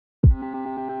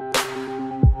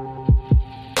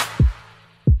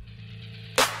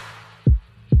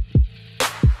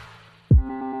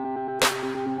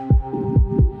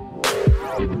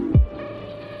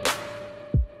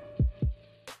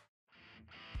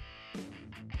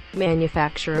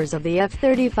Manufacturers of the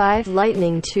F-35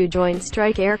 Lightning II Joint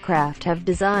Strike aircraft have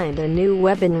designed a new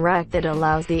weapon rack that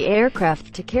allows the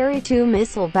aircraft to carry 2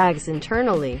 missile bags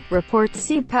internally, reports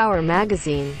Sea-Power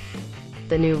magazine.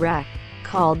 The new rack,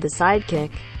 called the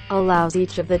Sidekick, allows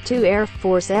each of the 2 Air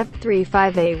Force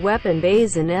F-35A weapon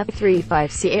bays and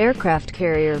F-35C aircraft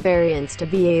carrier variants to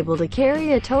be able to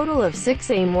carry a total of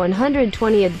 6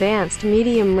 AIM-120 Advanced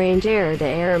Medium-Range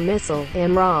Air-to-Air Missile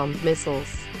 (AMRAAM) missiles.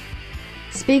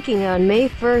 Speaking on May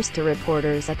 1 to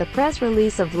reporters at the press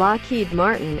release of Lockheed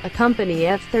Martin, a company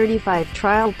F-35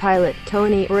 trial pilot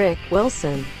Tony "Rick"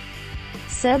 Wilson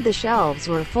said the shelves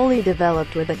were fully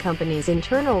developed with the company's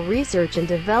internal research and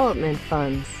development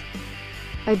funds.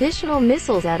 Additional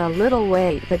missiles add a little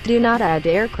weight but do not add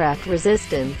aircraft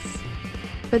resistance.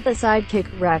 But the Sidekick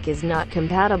rack is not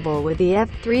compatible with the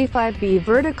F-35B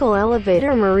vertical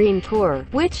elevator Marine Corps,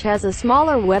 which has a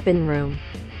smaller weapon room.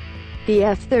 The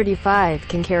F-35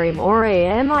 can carry more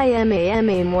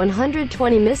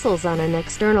AIM-120 missiles on an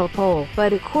external pole,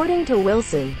 but according to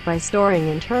Wilson, by storing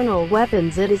internal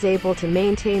weapons it is able to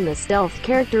maintain the stealth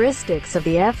characteristics of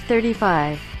the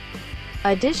F-35.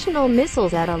 Additional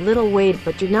missiles add a little weight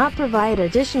but do not provide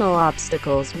additional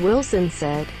obstacles, Wilson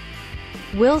said.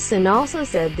 Wilson also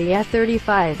said the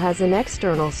F-35 has an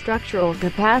external structural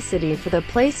capacity for the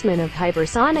placement of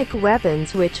hypersonic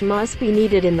weapons which must be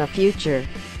needed in the future.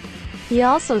 He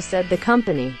also said the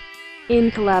company,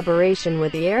 in collaboration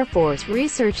with the Air Force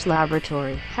Research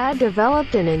Laboratory, had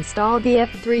developed and installed the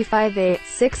F-35A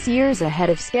 6 years ahead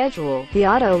of schedule, the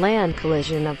Auto Land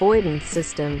Collision Avoidance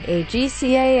System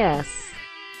 (AGCAS).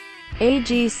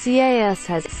 AGCAS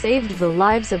has saved the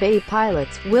lives of 8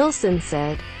 pilots, Wilson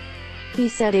said. He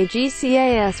said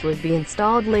AGCAS would be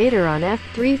installed later on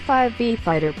F-35B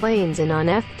fighter planes and on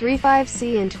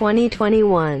F-35C in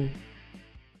 2021.